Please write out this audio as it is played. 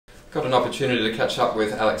Got an opportunity to catch up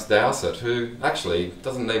with Alex Dowsett, who actually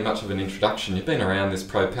doesn't need much of an introduction. You've been around this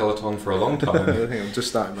pro peloton for a long time. I think I'm just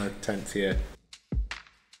starting my 10th year.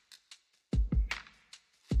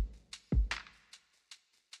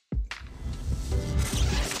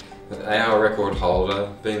 Our record holder,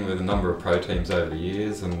 been with a number of pro teams over the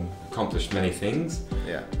years and accomplished many things.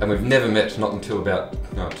 Yeah. And we've never met, not until about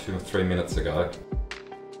 2 or 3 minutes ago.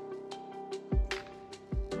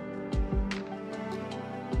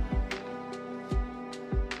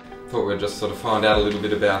 Thought we'd just sort of find out a little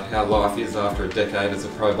bit about how life is after a decade as a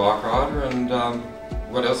pro bike rider and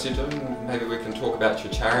what else you do. And maybe we can talk about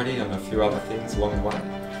your charity and a few other things along the way.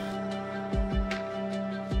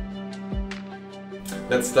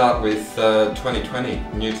 Let's start with 2020,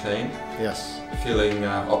 new team. Yes. Feeling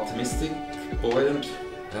optimistic, buoyant,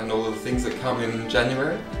 and all of the things that come in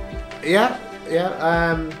January? Yeah.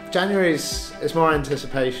 January's it's more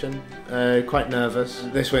anticipation, quite nervous.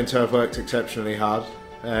 This winter I've worked exceptionally hard.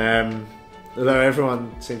 Although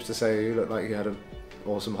everyone seems to say you look like you had an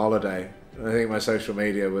awesome holiday. I think my social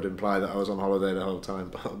media would imply that I was on holiday the whole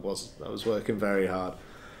time, but I was working very hard.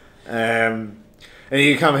 And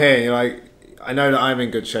you come here and you're like, I know that I'm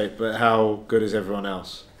in good shape, but how good is everyone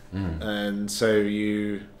else? And so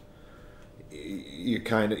you're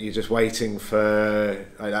just waiting for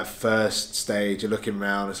like that first stage. You're looking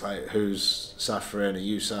around. It's like, who's suffering? Are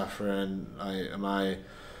you suffering?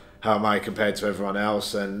 How am I compared to everyone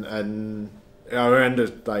else? And our end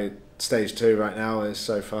of like stage 2 right now is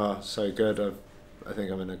so far so good. I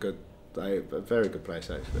think I'm in a very good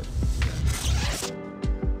place actually.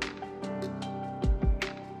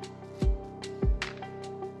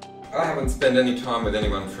 I haven't spent any time with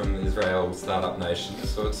anyone from the Israel startup nation,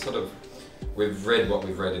 so it's sort of, we've read what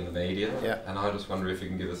we've read in the media, yeah. And I just wonder if you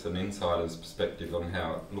can give us an insider's perspective on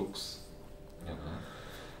how it looks,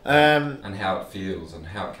 and how it feels and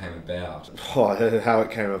how it came about. How it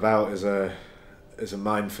came about is a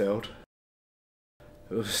minefield.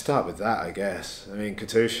 We'll start with that, I guess. I mean,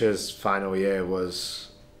 Katusha's final year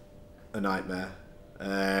was a nightmare.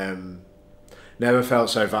 Never felt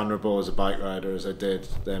so vulnerable as a bike rider as I did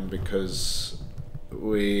then, because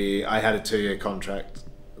I had a 2-year contract.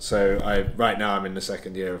 So right now I'm in the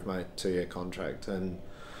 2nd year of my 2-year contract, and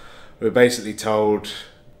we were basically told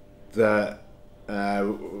that we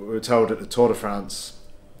were told at the Tour de France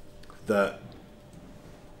that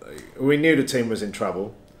we knew the team was in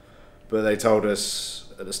trouble, but they told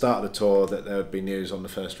us at the start of the tour that there would be news on the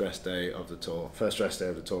first rest day of the tour. First rest day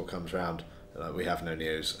of the tour comes round, we have no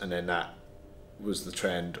news, and then that was the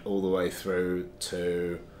trend all the way through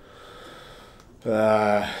to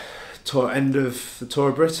end of the Tour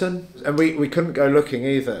of Britain. And we couldn't go looking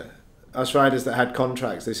either. Us riders that had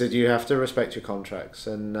contracts, they said you have to respect your contracts,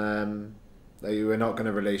 and we're not going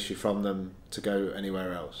to release you from them to go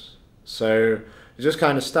anywhere else. So we just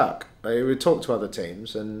kind of stuck. We'd talk to other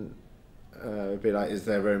teams and it'd be like, is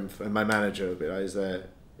there room for, and my manager would be like, is there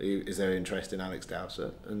interest in Alex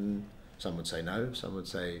Dowsett? And some would say no, some would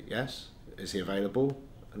say yes. Is he available?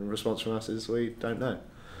 And the response from us is, we don't know.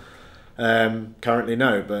 Currently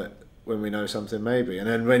no, but when we know something, maybe. And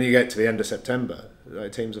then when you get to the end of September,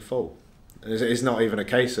 like, teams are full. And it's not even a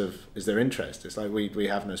case of, is there interest? It's like, we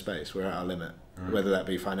have no space, we're at our limit, whether that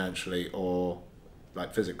be financially or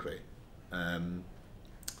like physically.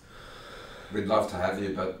 We'd love to have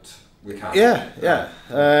you, but we can't. Yeah.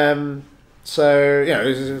 So, it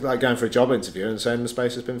was like going for a job interview and saying the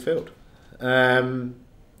space has been filled.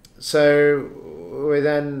 So we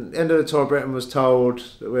then, end of the Tour of Britain, was told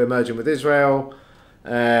that we're merging with Israel.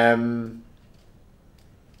 It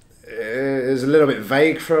was a little bit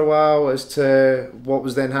vague for a while as to what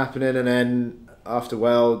was then happening, and then after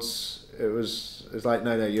Worlds, it's like,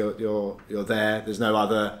 no, you're there. There's no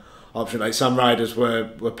other option. Like, some riders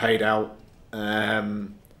were paid out,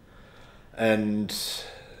 and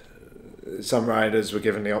some riders were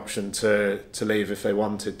given the option to leave if they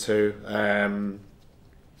wanted to.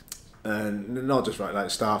 And not just like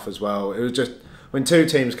staff as well. It was just, when 2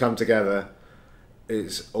 teams come together,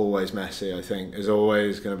 it's always messy. I think there's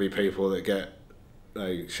always going to be people that get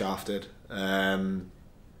shafted,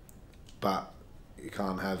 but you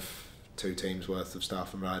can't have 2 teams worth of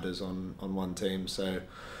staff and riders on one team. So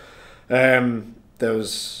there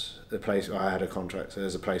was a place. I had a contract, so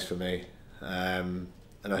there's a place for me, and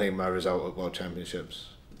I think my result at World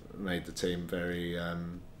Championships made the team very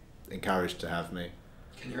encouraged to have me.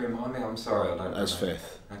 Can you remind me? I'm sorry, I don't know. I was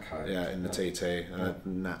 5th. Okay. Yeah, in the TT. And I had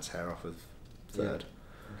Nat's hair off with 3rd.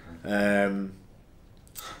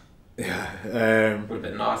 Yeah. Okay. Would have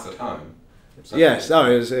been nice at home. Yes,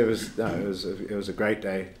 it was a great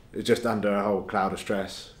day. It was just under a whole cloud of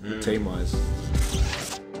stress, team-wise.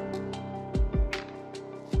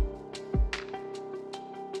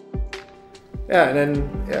 Yeah, and then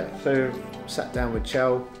so sat down with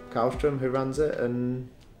Kjell Karlström, who runs it, and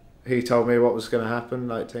he told me what was going to happen,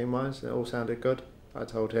 like team-wise. It all sounded good. I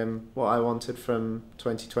told him what I wanted from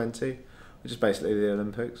 2020, which is basically the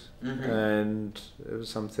Olympics, and it was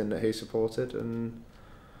something that he supported, and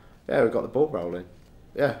yeah, we got the ball rolling.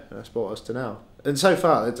 Yeah, that's brought us to now. And so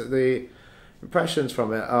far, the impressions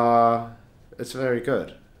from it are, it's very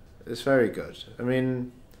good. It's very good. I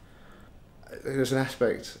mean, there's an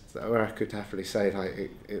aspect where I could happily say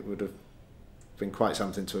like it would have been quite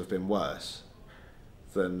something to have been worse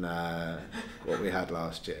than what we had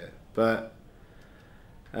last year. But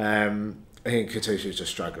I think Katusha was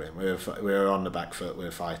just struggling. We were on the back foot. We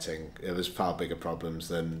were fighting. It was far bigger problems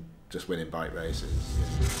than just winning bike races.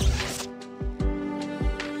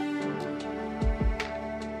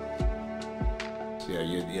 You know,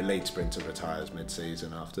 your lead sprinter retires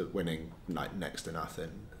mid-season after winning like next to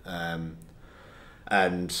nothing,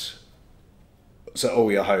 and so all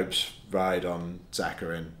your hopes ride on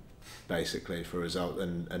Zakarin basically for a result,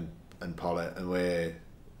 and Pollitt,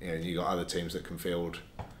 and you got other teams that can field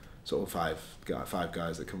sort of five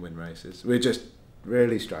guys that can win races. We're just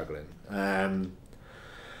really struggling. But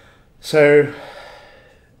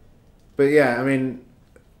yeah, I mean,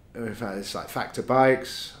 in fact, it's like factor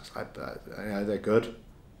bikes. They're good.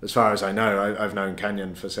 As far as I know, I've known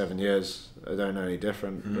Canyon for 7 years. I don't know any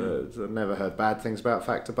different. I've never heard bad things about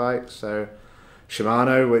factor bikes. So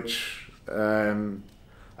Shimano, which I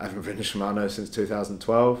haven't ridden Shimano since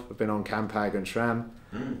 2012. I've been on Campag and SRAM,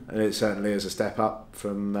 and it certainly is a step up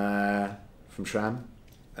from SRAM.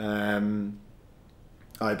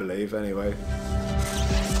 I believe, anyway.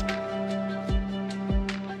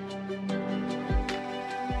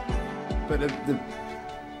 But the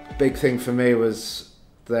big thing for me was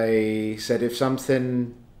they said if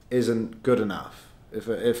something isn't good enough,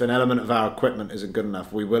 if an element of our equipment isn't good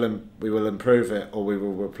enough, we will improve it or we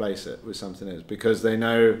will replace it with something else, because they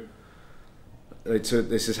know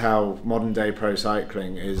this is how modern day pro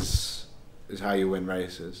cycling is how you win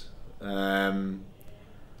races, and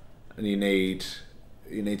you need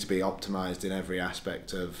to be optimized in every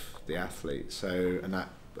aspect of the athlete. So, and that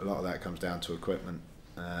a lot of that comes down to equipment.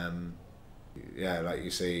 Yeah, like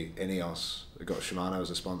you see Ineos, they've got Shimano as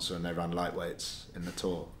a sponsor and they run lightweights in the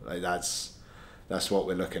Tour. Like that's what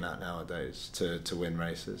we're looking at nowadays to win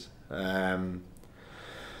races. Yeah,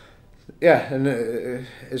 and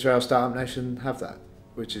Israel Startup Nation have that,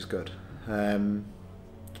 which is good.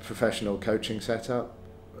 Professional coaching setup,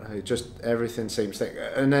 just everything seems thick.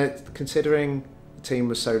 And considering the team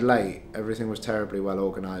was so late, everything was terribly well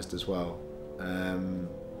organised as well.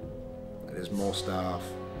 There's more staff,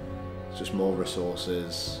 just more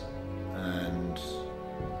resources, and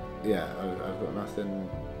yeah, I've got nothing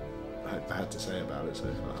bad to say about it so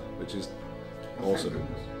far, which is awesome.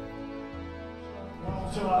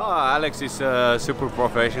 Alex is super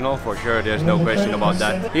professional for sure, there's no question about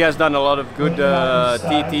that. He has done a lot of good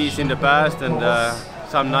TTs in the past and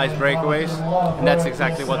some nice breakaways, and that's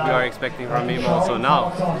exactly what we are expecting from him also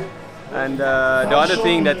now. And the other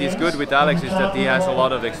thing that is good with Alex is that he has a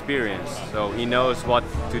lot of experience, so he knows what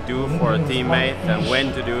to do for a teammate and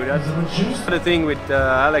when to do that. The thing with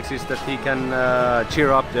Alex is that he can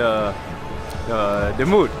cheer up the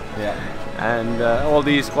mood, and all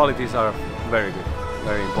these qualities are very good,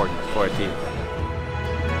 very important for a team.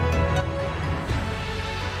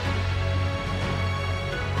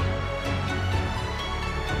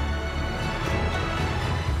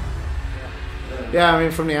 Yeah, I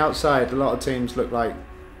mean, from the outside, a lot of teams look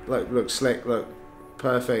slick, look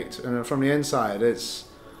perfect, and from the inside, it's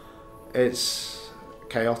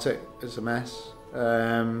chaotic. It's a mess.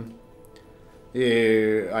 I've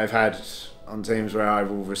had on teams where I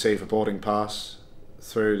will receive a boarding pass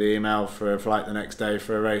through the email for a flight the next day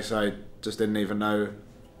for a race I just didn't even know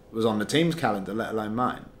was on the team's calendar, let alone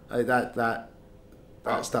mine. Like that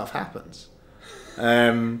stuff happens.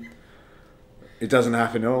 It doesn't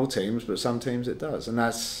happen in all teams, but some teams it does, and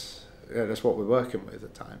that's what we're working with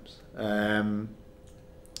at times.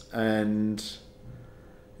 And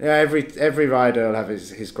yeah, every rider will have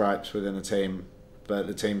his gripes within a team, but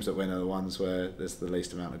the teams that win are the ones where there's the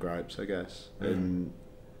least amount of gripes, I guess. And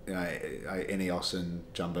Ineos and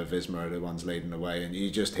Jumbo Visma are the ones leading the way, and you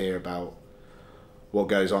just hear about what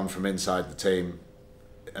goes on from inside the team,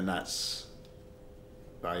 and that's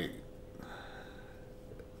like.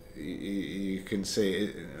 You can see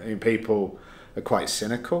it. I mean, people are quite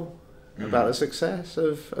cynical about the success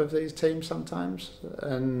of these teams sometimes,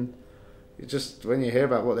 and just when you hear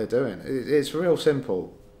about what they're doing, it's real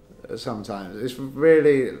simple sometimes. It's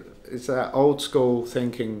that old school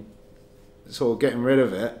thinking, sort of getting rid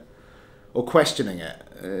of it or questioning it,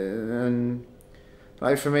 and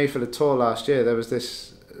Like for me, for the Tour last year, there was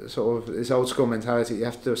this sort of this old school mentality. You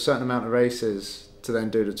have to do a certain amount of races to then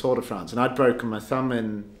do the Tour de France. And I'd broken my thumb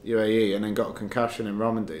in UAE and then got a concussion in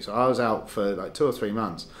Romandy. So I was out for like 2 or 3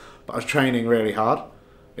 months. But I was training really hard.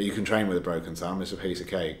 But you can train with a broken thumb, it's a piece of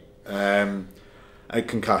cake. A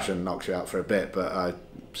concussion knocks you out for a bit, but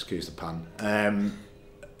excuse the pun.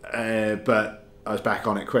 But I was back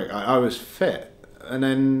on it quick. I was fit. And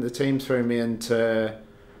then the team threw me into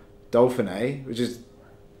Dauphiné, which is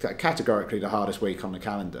categorically the hardest week on the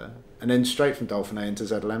calendar. And then straight from Dauphiné into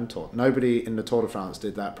ZLM Tour. Nobody in the Tour de France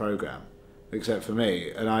did that programme, except for me.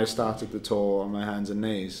 And I started the Tour on my hands and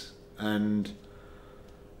knees. And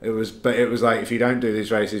it was like, if you don't do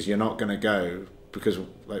these races, you're not going to go, because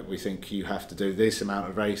like we think you have to do this amount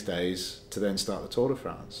of race days to then start the Tour de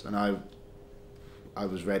France. And I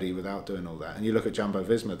was ready without doing all that. And you look at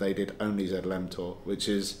Jumbo-Visma, they did only ZLM Tour, which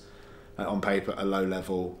is on paper a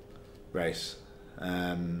low-level race,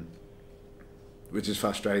 which is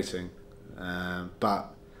frustrating.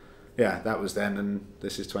 But yeah, that was then, and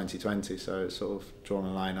this is 2020, so it's sort of drawn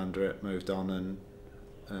a line under it, moved on,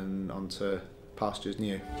 and onto pastures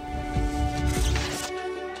new.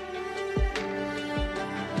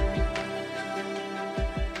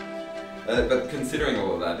 But considering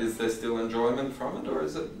all of that, is there still enjoyment from it, or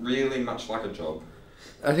is it really much like a job?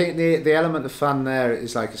 I think the element of fun there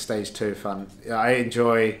is like a stage 2 fun. I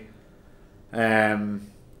enjoy. It's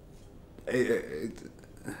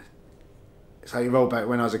like you roll back.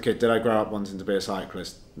 When I was a kid, did I grow up wanting to be a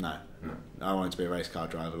cyclist? No. I wanted to be a race car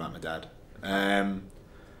driver like my dad.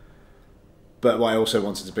 But what I also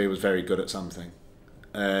wanted to be was very good at something.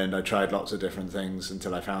 And I tried lots of different things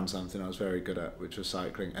until I found something I was very good at, which was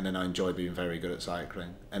cycling. And then I enjoyed being very good at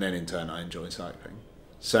cycling. And then in turn I enjoy cycling.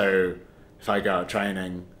 So if I go out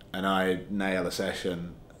training and I nail a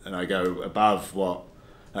session and I go above what,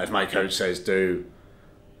 if my coach says do,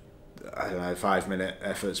 I don't know, 5-minute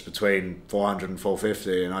efforts between 400 and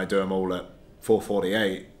 450 and I do them all at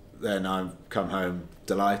 448, then I come home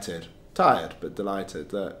delighted. Tired, but delighted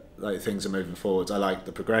that like things are moving forwards. I like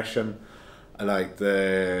the progression. I like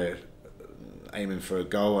the aiming for a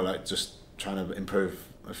goal. I like just trying to improve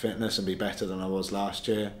my fitness and be better than I was last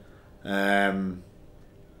year. And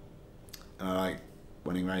I like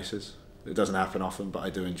winning races. It doesn't happen often, but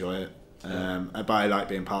I do enjoy it. But I like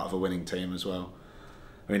being part of a winning team as well.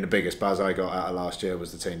 I mean, the biggest buzz I got out of last year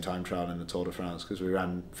was the team time trial in the Tour de France, because we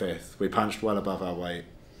ran 5th. We punched well above our weight,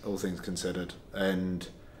 all things considered. And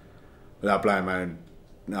without blowing my own,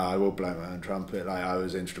 no, I will blow my own trumpet. Like, I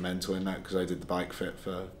was instrumental in that because I did the bike fit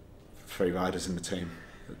for 3 riders in the team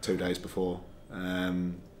 2 days before.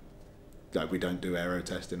 Like, we don't do aero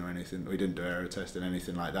testing or anything. We didn't do aero testing,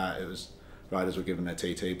 anything like that. It was riders were given their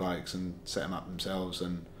TT bikes and set them up themselves,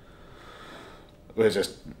 and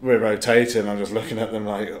we're rotating. I'm just looking at them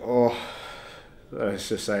like, oh, let's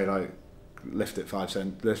just say like lift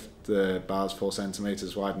the bars 4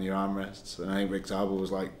 centimeters, widen your armrests. And I think Rick Zabel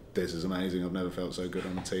was like, this is amazing, I've never felt so good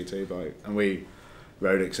on a TT bike. And we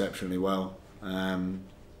rode exceptionally well, and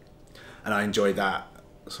I enjoyed that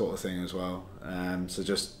sort of thing as well. So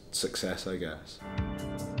just success, I guess.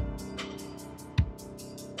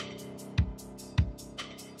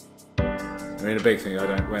 I mean, a big thing,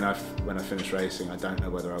 when I finish racing, I don't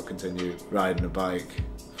know whether I'll continue riding a bike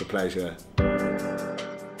for pleasure.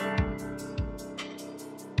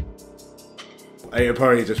 It'll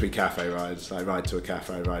probably just be cafe rides. I ride to a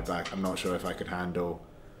cafe, ride back. I'm not sure if I could handle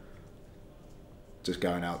just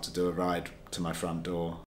going out to do a ride to my front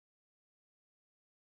door.